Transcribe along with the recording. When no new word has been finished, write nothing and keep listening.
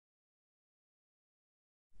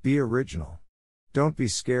Be original. Don't be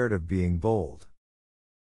scared of being bold.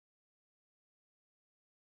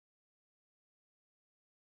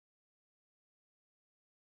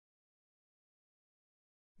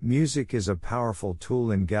 Music is a powerful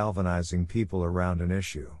tool in galvanizing people around an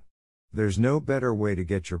issue. There's no better way to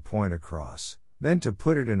get your point across than to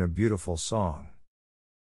put it in a beautiful song.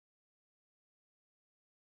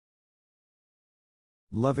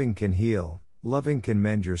 Loving can heal, loving can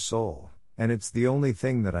mend your soul, and it's the only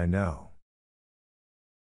thing that I know.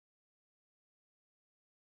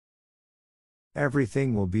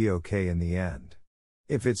 Everything will be okay in the end.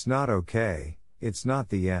 If it's not okay, it's not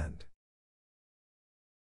the end.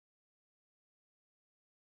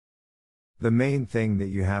 The main thing that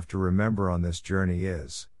you have to remember on this journey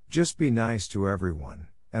is, just be nice to everyone,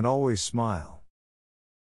 and always smile.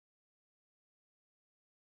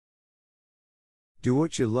 Do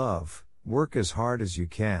what you love, work as hard as you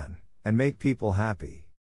can, and make people happy.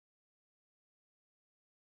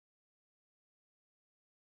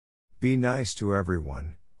 Be nice to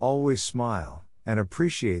everyone, always smile, and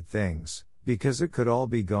appreciate things, because it could all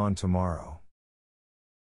be gone tomorrow.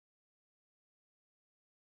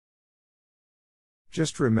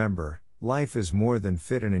 Just remember, life is more than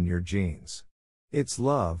fitting in your jeans. It's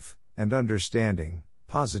love, and understanding,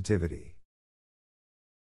 positivity.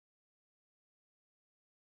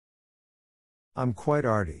 I'm quite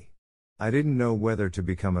arty. I didn't know whether to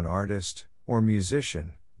become an artist, or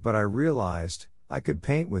musician, but I realized, I could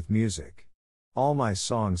paint with music. All my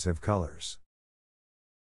songs have colors.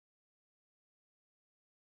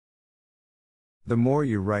 The more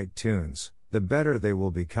you write tunes, the better they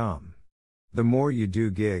will become. The more you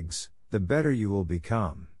do gigs, the better you will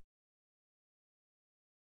become.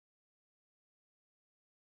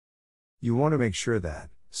 You want to make sure that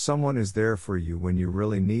someone is there for you when you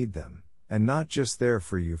really need them, and not just there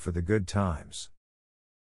for you for the good times.